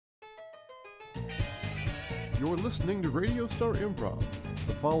You're listening to Radio Star Improv.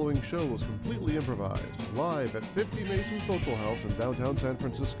 The following show was completely improvised, live at 50 Mason Social House in downtown San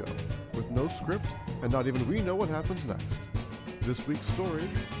Francisco, with no script, and not even we know what happens next. This week's story,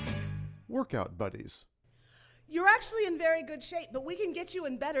 Workout Buddies. You're actually in very good shape, but we can get you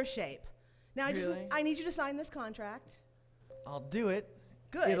in better shape. Now, I need you to sign this contract. I'll do it.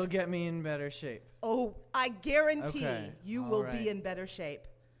 Good. It'll get me in better shape. Oh, I guarantee you will right. be in better shape.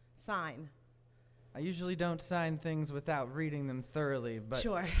 Sign. I usually don't sign things without reading them thoroughly, but...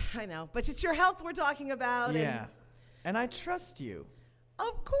 Sure, I know. But it's your health we're talking about. Yeah. And I trust you.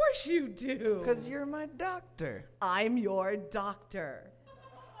 Of course you do. Because you're my doctor. I'm your doctor.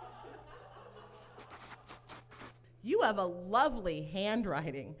 You have a lovely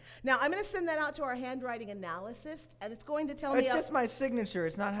handwriting. Now, I'm going to send that out to our handwriting analyst, and it's going to tell me... It's just my signature.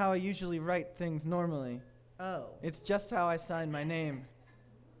 It's not how I usually write things normally. Oh. It's just how I sign my name.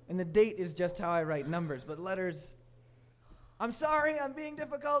 And the date is just how I write numbers, but letters... I'm sorry, I'm being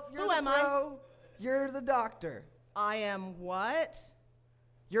difficult. You're Who am I? You're the doctor. I am what?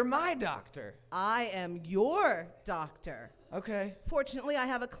 You're my doctor. I am your doctor. Okay. Fortunately, I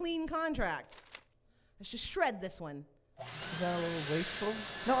have a clean contract. Let's just shred this one. Is that a little wasteful?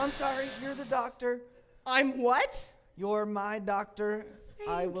 No, I'm sorry. You're the doctor. I'm what? You're my doctor.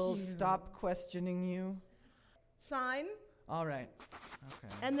 I Thank will you. stop questioning you. Sign. All right.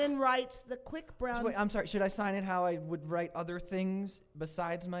 Okay. And then write the quick brown... Wait, I'm sorry. Should I sign it how I would write other things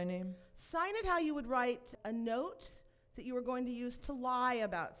besides my name? Sign it how you would write a note that you were going to use to lie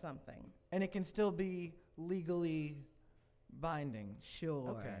about something. And it can still be legally binding.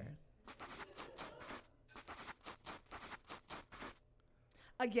 Sure. Okay.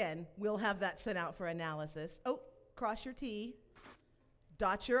 Again, we'll have that sent out for analysis. Oh, cross your T,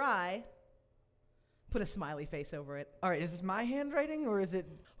 dot your I, put a smiley face over it. All right, is this my handwriting or is it...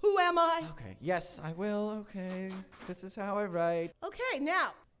 Who am I? Okay, yes, I will, okay. This is how I write. Okay, now,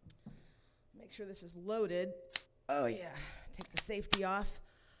 make sure this is loaded. Oh, yeah, take the safety off.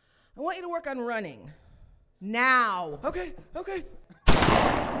 I want you to work on running. Now. Okay.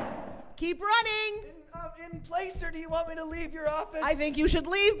 Keep running. In place, or do you want me to leave your office? I think you should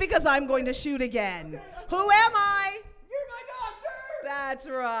leave because I'm going to shoot again. Okay, Who am I? You're my doctor! That's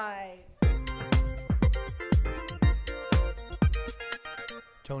right.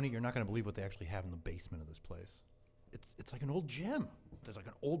 Tony, you're not going to believe what they actually have in the basement of this place. It's like an old gym. There's like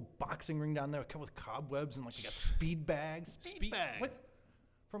an old boxing ring down there covered with cobwebs and like they got speed bags. Speed bags. What?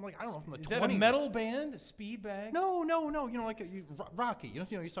 From like, I don't know, from the 20s. Is that a metal band? A speed bag? No. You know, like Rocky. You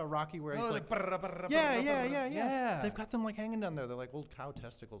know, you saw Rocky where he's like... Yeah. They've got them like hanging down there. They're like old cow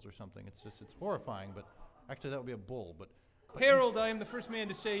testicles or something. It's horrifying, but actually that would be a bull. But Harold, I am the first man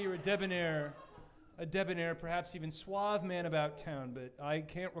to say you're a debonair, perhaps even suave man about town, but I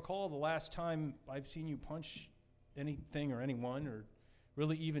can't recall the last time I've seen you punch anything or anyone or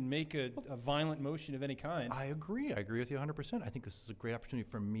really even make a violent motion of any kind. I agree with you 100%. I think this is a great opportunity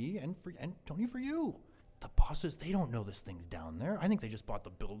for me and Tony, for you. The bosses, they don't know this thing's down there. I think they just bought the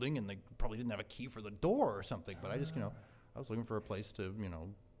building and they probably didn't have a key for the door or something. But I just, I was looking for a place to,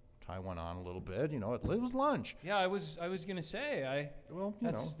 tie one on a little bit. It was lunch. Yeah, I was gonna say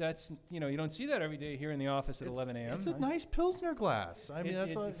that's you don't see that every day here in the office at 11 a.m. It's a nice Pilsner glass. I mean,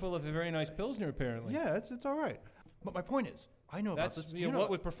 that's full of a very nice Pilsner apparently. Yeah, it's all right. But my point is, I know that's, about this. What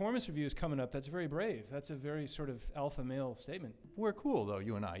with performance reviews coming up, that's very brave. That's a very sort of alpha male statement. We're cool though,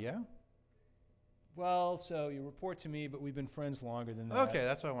 you and I, yeah? Well, so you report to me, but we've been friends longer than that. Okay,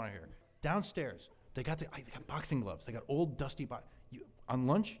 that's what I want to hear. Downstairs, they got boxing gloves. They got old dusty on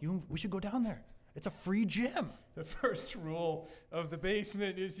lunch, we should go down there. It's a free gym. The first rule of the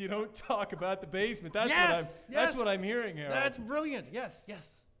basement is you don't talk about the basement. That's That's what I'm hearing here. That's brilliant. Yes.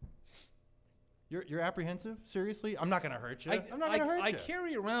 You're apprehensive? Seriously? I'm not going to hurt you. I'm not going to hurt you. I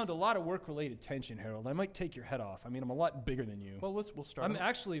carry around a lot of work-related tension, Harold. I might take your head off. I mean, I'm a lot bigger than you. Well, we'll start. I'm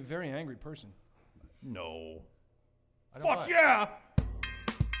actually a very angry person. No. Fuck yeah!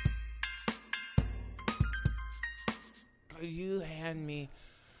 Could you hand me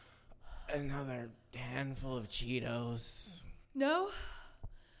another handful of Cheetos? No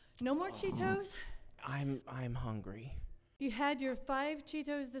more Cheetos? I'm hungry. You had your 5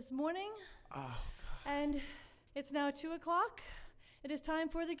 Cheetos this morning. Oh, God. And it's now 2 o'clock. It is time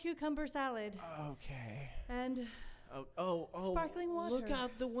for the cucumber salad. Okay. And Oh, sparkling water. Look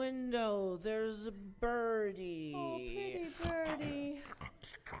out the window. There's a birdie. Oh, pretty birdie.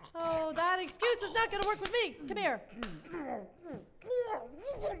 Oh, that excuse is not going to work with me. Come here.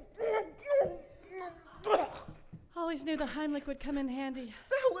 Always knew the Heimlich would come in handy.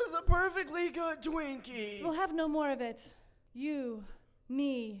 That was a perfectly good Twinkie. We'll have no more of it. You,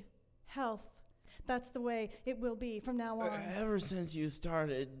 me, health. That's the way it will be from now on. Ever since you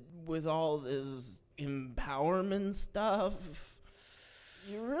started with all this empowerment stuff,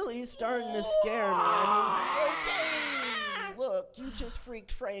 you're really starting to scare me. Okay, look, you just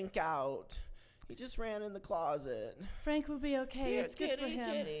freaked Frank out. He just ran in the closet. Frank will be okay. Here, It's good for him.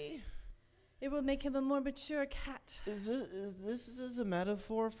 kitty. It will make him a more mature cat. Is this a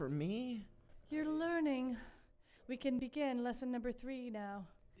metaphor for me? You're learning. We can begin lesson number 3 now.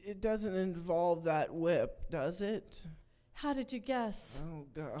 It doesn't involve that whip, does it? How did you guess? Oh,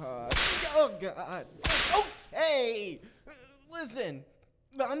 God. Oh, God. Okay. Listen,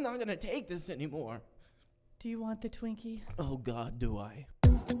 I'm not going to take this anymore. Do you want the Twinkie? Oh, God, do I?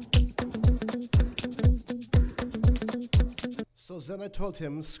 So then I told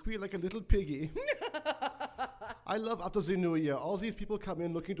him, squeal like a little piggy. I love after the new year. All these people come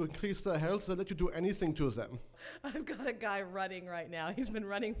in looking to increase their health, they'll let you do anything to them. I've got a guy running right now. He's been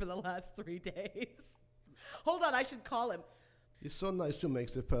running for the last 3 days. Hold on, I should call him. It's so nice to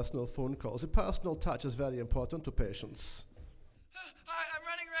make the personal phone calls. The personal touch is very important to patients. Hi, I'm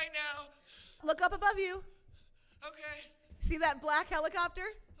running right now. Look up above you. Okay. See that black helicopter?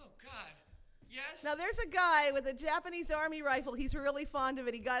 Oh, God. Yes? Now there's a guy with a Japanese army rifle. He's really fond of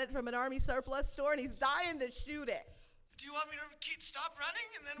it. He got it from an army surplus store, and he's dying to shoot it. Do you want me to stop running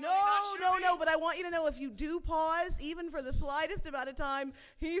and then will you not shoot me? No, but I want you to know if you do pause, even for the slightest amount of time,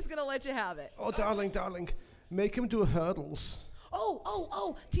 he's going to let you have it. Oh, darling, make him do hurdles.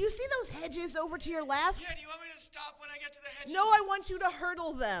 Oh, do you see those hedges over to your left? Yeah, do you want me to stop when I get to the hedges? No, I want you to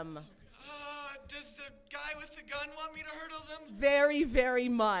hurdle them. Does the guy with the gun want me to hurdle them? Very, very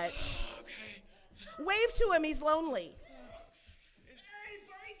much. Okay. Wave to him, he's lonely. Hey,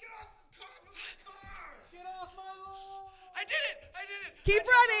 buddy, get off the car! Get off my lawn! I did it! Keep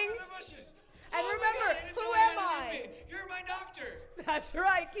running. Over the bushes. And Oh my remember, God, I didn't who know am you I? had me. You're my doctor. That's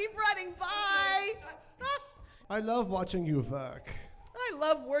right, keep running, bye. I love watching you work. I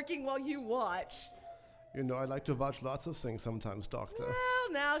love working while you watch. You know, I like to watch lots of things sometimes, Doctor.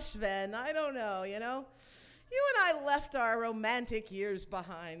 Well, now, Sven, I don't know, you know. You and I left our romantic years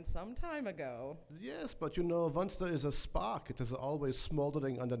behind some time ago. Yes, but you know, once there is a spark, it is always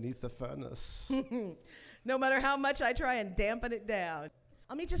smoldering underneath the furnace. No matter how much I try and dampen it down.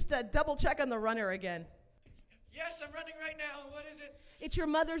 Let me just double check on the runner again. Yes, I'm running right now. What is it? It's your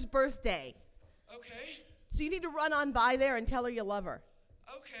mother's birthday. Okay. So you need to run on by there and tell her you love her.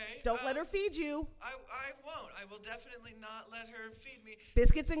 Okay. Don't let her feed you. I won't. I will definitely not let her feed me.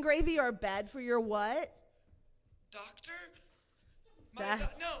 Biscuits and gravy are bad for your what? Doctor?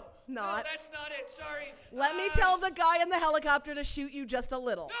 That's No, not. that's not it. Sorry. Let me tell the guy in the helicopter to shoot you just a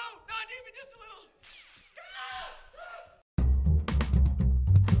little. No, not even just a little.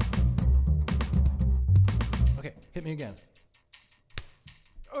 Okay, hit me again.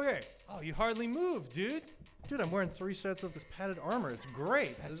 Okay. Oh, you hardly move, dude. Dude, I'm wearing 3 sets of this padded armor. It's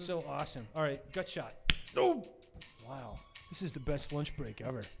great. That's so awesome. All right, gut shot. Oh! Wow, this is the best lunch break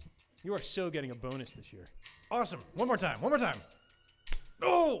ever. You are so getting a bonus this year. Awesome. One more time.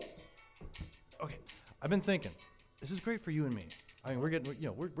 Oh! Okay. I've been thinking. This is great for you and me. I mean, we're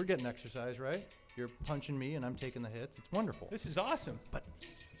getting exercise, right? You're punching me and I'm taking the hits. It's wonderful. This is awesome. But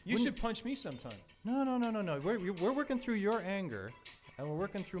You should punch me sometime. No. We're working through your anger, and we're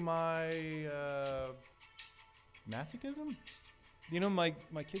working through my masochism. You know, my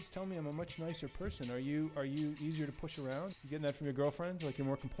kids tell me I'm a much nicer person. Are you easier to push around? You getting that from your girlfriend? Like you're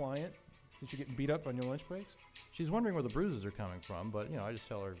more compliant since you're getting beat up on your lunch breaks? She's wondering where the bruises are coming from, but I just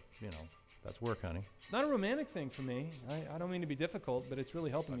tell her, that's work, honey. It's not a romantic thing for me. I don't mean to be difficult, but it's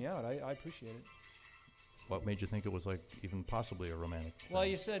really helping me out. I appreciate it. What made you think it was like even possibly a romantic thing? Well,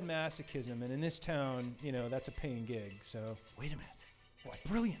 you said masochism, and in this town, that's a paying gig, so. Wait a minute. What?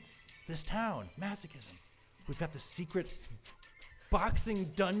 Brilliant. This town, masochism. We've got the secret boxing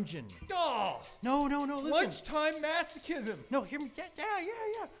dungeon. Oh! No, listen. Lunchtime masochism. No, hear me.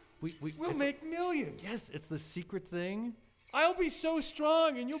 Yeah. We'll make millions. Yes, it's the secret thing. I'll be so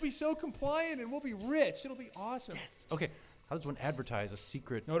strong, and you'll be so compliant, and we'll be rich. It'll be awesome. Yes. Okay. How does one advertise a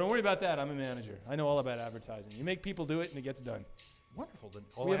secret? No, don't worry about that. I'm a manager. I know all about advertising. You make people do it, and it gets done. Wonderful. Then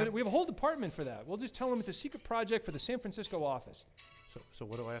We have a whole department for that. We'll just tell them it's a secret project for the San Francisco office. So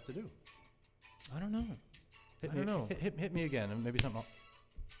what do I have to do? I don't know. Hit me again, and maybe something else.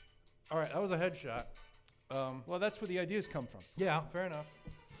 All right, that was a headshot. Well, that's where the ideas come from. Yeah, fair enough.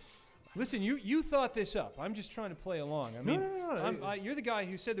 Listen, you thought this up. I'm just trying to play along. I mean, No. you're the guy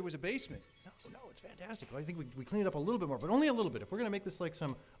who said there was a basement. No, it's fantastic. I think we clean it up a little bit more, but only a little bit. If we're going to make this like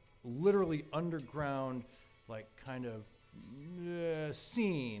some literally underground, like kind of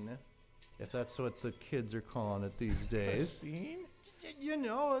scene, if that's what the kids are calling it these days. Scene? You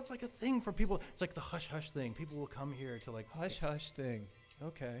know, it's like a thing for people. It's like the hush-hush thing. People will come here to like... Hush-hush thing.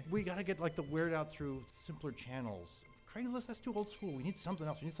 Okay. We got to get like the word out through simpler channels. Craigslist, that's too old school. We need something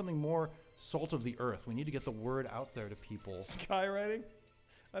else. We need something more salt of the earth. We need to get the word out there to people. Skywriting?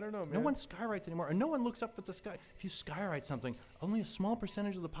 I don't know, man. No one skywrites anymore, and no one looks up at the sky. If you skywrite something, only a small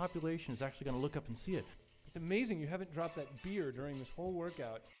percentage of the population is actually going to look up and see it. It's amazing you haven't dropped that beer during this whole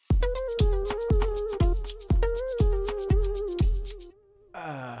workout.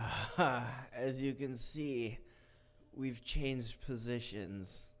 As you can see, we've changed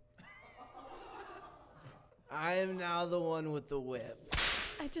positions. I am now the one with the whip.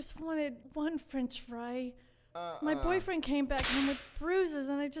 I just wanted one French fry. My boyfriend came back home with bruises,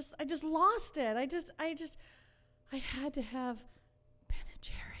 and I just lost it. I had to have Ben and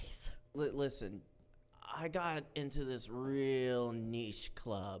Jerry's. Listen, I got into this real niche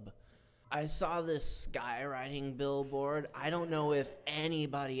club. I saw this skywriting billboard. I don't know if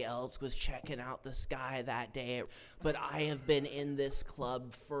anybody else was checking out the sky that day, but I have been in this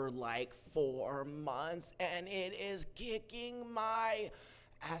club for like 4 months, and it is kicking my...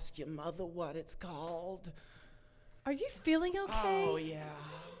 Ask your mother what it's called. Are you feeling okay? Oh, yeah.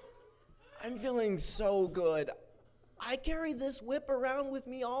 I'm feeling so good. I carry this whip around with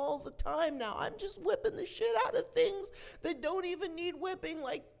me all the time now. I'm just whipping the shit out of things that don't even need whipping,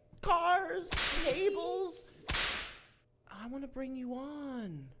 like cars, tables. I want to bring you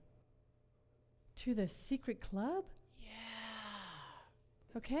on. To the secret club?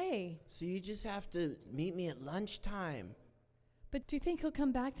 Yeah. Okay. So you just have to meet me at lunchtime. But do you think he'll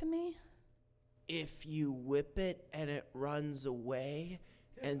come back to me? If you whip it and it runs away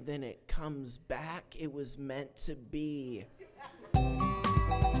and then it comes back, it was meant to be.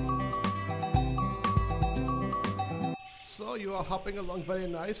 So you are hopping along very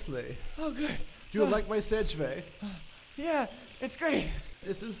nicely. Oh, good. Do you like my sedgeway? Yeah, it's great.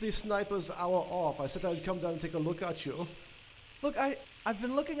 This is the sniper's hour off. I said I'd come down and take a look at you. Look, I've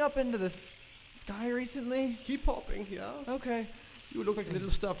been looking up into this sky recently. Keep hopping, yeah? Okay. You look like a little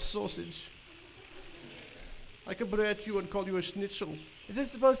stuffed sausage. I can berate you and call you a schnitzel. Is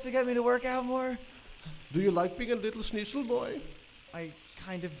this supposed to get me to work out more? Do you like being a little schnitzel boy? I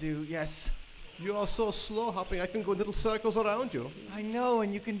kind of do, yes. You are so slow hopping, I can go in little circles around you. I know,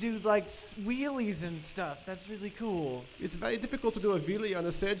 and you can do like wheelies and stuff. That's really cool. It's very difficult to do a wheelie on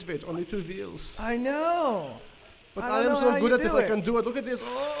a sedgeway. It's only 2 wheels. I know. But I I don't am know so how good you at this, do I it. can do it. Look at this.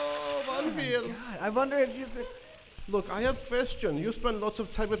 Oh, one wheel. God, I wonder if you could... Look, I have a question. You spend lots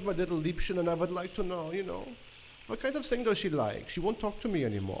of time with my little Liebchen, and I would like to know, what kind of thing does she like? She won't talk to me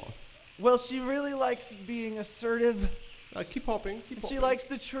anymore. Well, she really likes being assertive. Keep hopping, keep hopping. She likes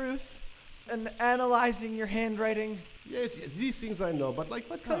the truth and analyzing your handwriting. Yes, these things I know, but like,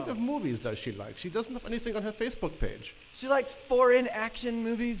 what kind of movies does she like? She doesn't have anything on her Facebook page. She likes foreign action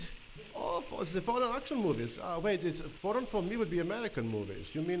movies. Oh, the foreign action movies. Wait, it's foreign for me would be American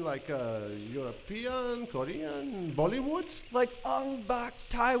movies. You mean like European, Korean, Bollywood? Like Ong Bak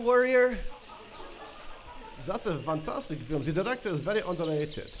Thai Warrior. That's a fantastic film. The director is very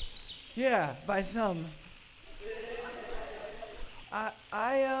underrated. Yeah, by some.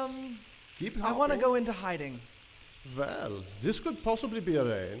 Keep I want to hopping. go into hiding. Well, this could possibly be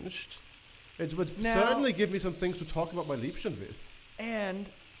arranged. It would Now- certainly give me some things to talk about my Liebchen with.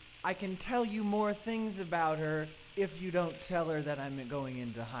 And I can tell you more things about her if you don't tell her that I'm going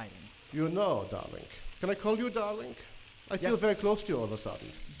into hiding. You know, darling. Can I call you darling? I feel Yes. very close to you all of a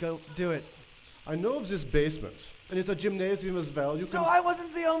sudden. Go do it. I know of this basement, and it's a gymnasium as well. You So can... I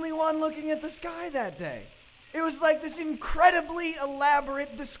wasn't the only one looking at the sky that day. It was like this incredibly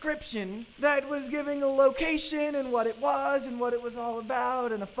elaborate description that was giving a location and what it was and what it was all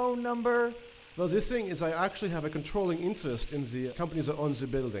about and a phone number. Well, this thing is I actually have a controlling interest in the companies that own the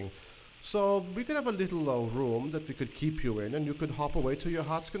building. So we could have a little room that we could keep you in, and you could hop away to your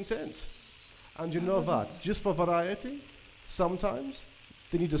heart's content. And you know what? Just for variety, sometimes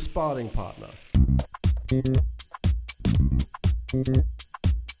they need a sparring partner.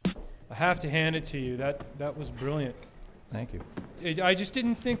 I have to hand it to you. That was brilliant. Thank you. I just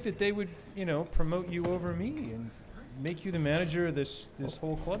didn't think that they would, promote you over me and make you the manager of this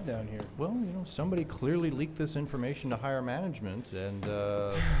whole club down here. Well, somebody clearly leaked this information to higher management, and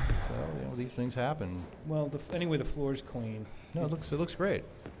these things happen. Well, anyway, the floor's clean. No, it looks great.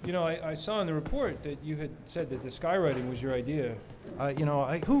 I saw in the report that you had said that the skywriting was your idea.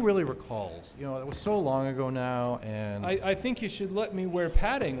 Who really recalls? It was so long ago now, and I think you should let me wear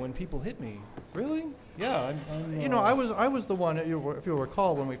padding when people hit me. Really? Yeah, I'm I was the one, if you'll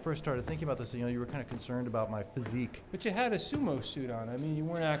recall, when we first started thinking about this, you were kind of concerned about my physique. But you had a sumo suit on. I mean, you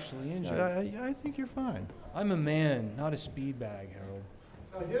weren't actually injured. I think you're fine. I'm a man, not a speed bag, Harold.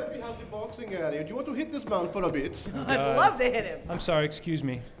 Here we have the boxing area. Do you want to hit this man for a bit? I'd love to hit him. I'm sorry, excuse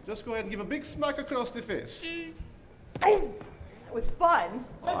me. Just go ahead and give a big smack across the face. That was fun.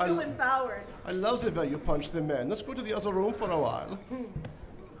 I I- feel empowered. I love the way you punch the men. Let's go to the other room for a while.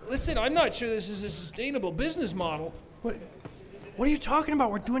 Listen, I'm not sure this is a sustainable business model. What are you talking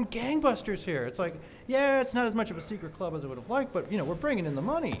about? We're doing gangbusters here. It's like, yeah, it's not as much of a secret club as I would have liked, but, we're bringing in the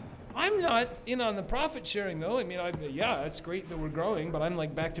money. I'm not in on the profit sharing, though. I mean, it's great that we're growing, but I'm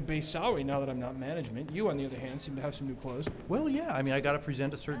like back to base salary now that I'm not management. You, on the other hand, seem to have some new clothes. Well, yeah, I got to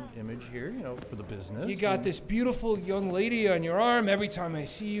present a certain image here, for the business. You got this beautiful young lady on your arm. Every time I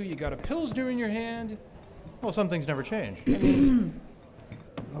see you, you got a Pilsner in your hand. Well, some things never change.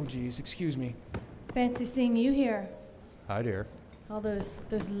 Oh, geez, excuse me. Fancy seeing you here. Hi, dear. All those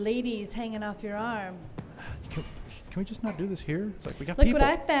ladies hanging off your arm. Can we just not do this here? It's like we got Look people. what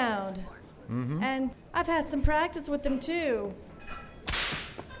I found. Mm-hmm. And I've had some practice with them too.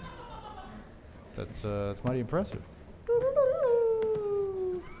 That's mighty impressive.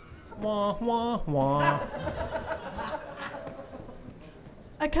 Wah, wah, wah.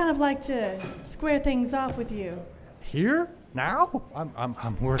 I kind of like to square things off with you. Here? Now?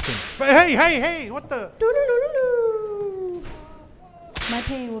 I'm working. But hey, what the? My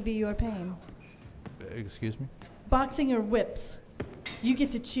pain will be your pain. Excuse me? Boxing or whips. You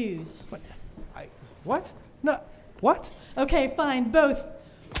get to choose. What? No, what? Okay, fine, both.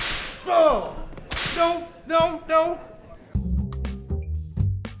 No! No!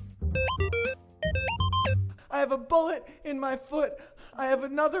 I have a bullet in my foot. I have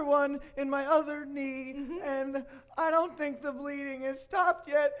another one in my other knee, and I don't think the bleeding has stopped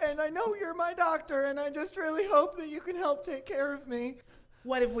yet, and I know you're my doctor, and I just really hope that you can help take care of me.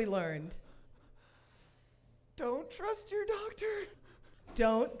 What have we learned? Don't trust your doctor.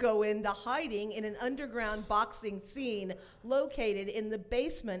 Don't go into hiding in an underground boxing scene located in the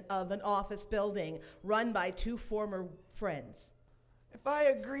basement of an office building run by two former friends. If I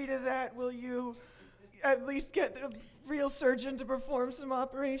agree to that, will you at least get a real surgeon to perform some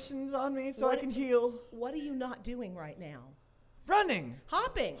operations on me so I can heal? What are you not doing right now? Running.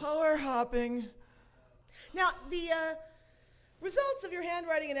 Hopping. Or hopping. Now, the results of your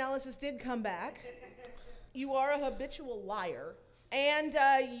handwriting analysis did come back. You are a habitual liar, and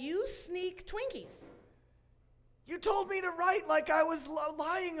you sneak Twinkies. You told me to write like I was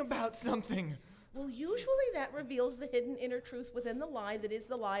lying about something. Well, usually that reveals the hidden inner truth within the lie that is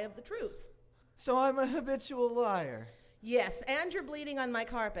the lie of the truth. So I'm a habitual liar. Yes, and you're bleeding on my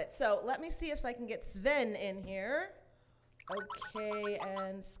carpet. So let me see if I can get Sven in here. Okay,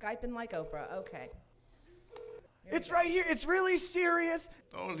 and Skyping like Oprah. Okay. It's right here. It's really serious.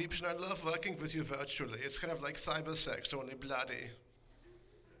 Oh, Liebchen, I love working with you virtually. It's kind of like cyber sex, only bloody.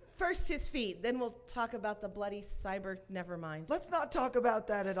 First his feet, then we'll talk about the bloody cyber. Never mind. Let's not talk about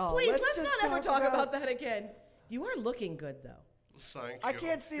that at all. Please, let's just not ever talk about that again. You are looking good, though. Thank you. I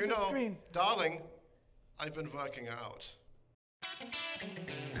can't see the screen. Darling, I've been working out.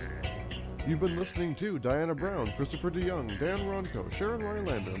 You've been listening to Diana Brown, Christopher DeYoung, Dan Ronco, Sharon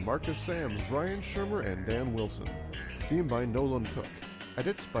Rylander, Marcus Sams, Brian Shermer, and Dan Wilson. Theme by Nolan Cook.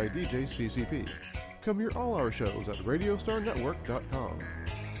 Edits by DJ CCP. Come hear all our shows at RadiostarNetwork.com.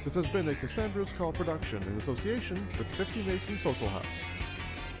 This has been a Cassandra's Call production in association with 50 Mason Social House.